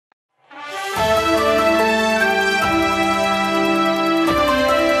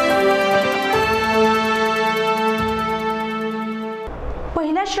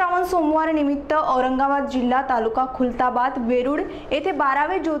औरंगाबाद जिल्हा तालुका खुलताबाद वेरूळ येथे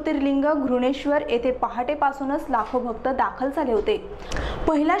 12वे ज्योतिर्लिंग घृणेश्वर येथे पहाटेपासूनच लाखो भक्त दाखल झाले होते।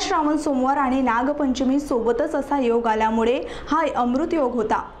 पहिला श्रावण सोमवार आणि नागपंचमी सोबतच असा योग आल्यामुळे हा अमृत योग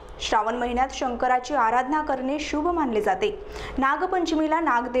होता। श्रावण महिन्यात शंकराची आराधना करणे शुभ मानले जाते। नागपंचमीला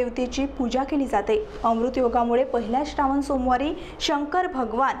नागदेवतेची पूजा केली जाते। अमृत योगामुळे पहिल्या श्रावण सोमवारी शंकर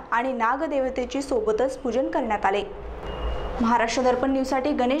भगवान आणि नागदेवतेची सोबतच पूजन करण्यात आले। महाराष्ट्र दर्पण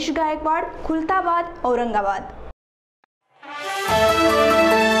न्यूजसाठी गणेश गायकवाड, खुलताबाद, औरंगाबाद।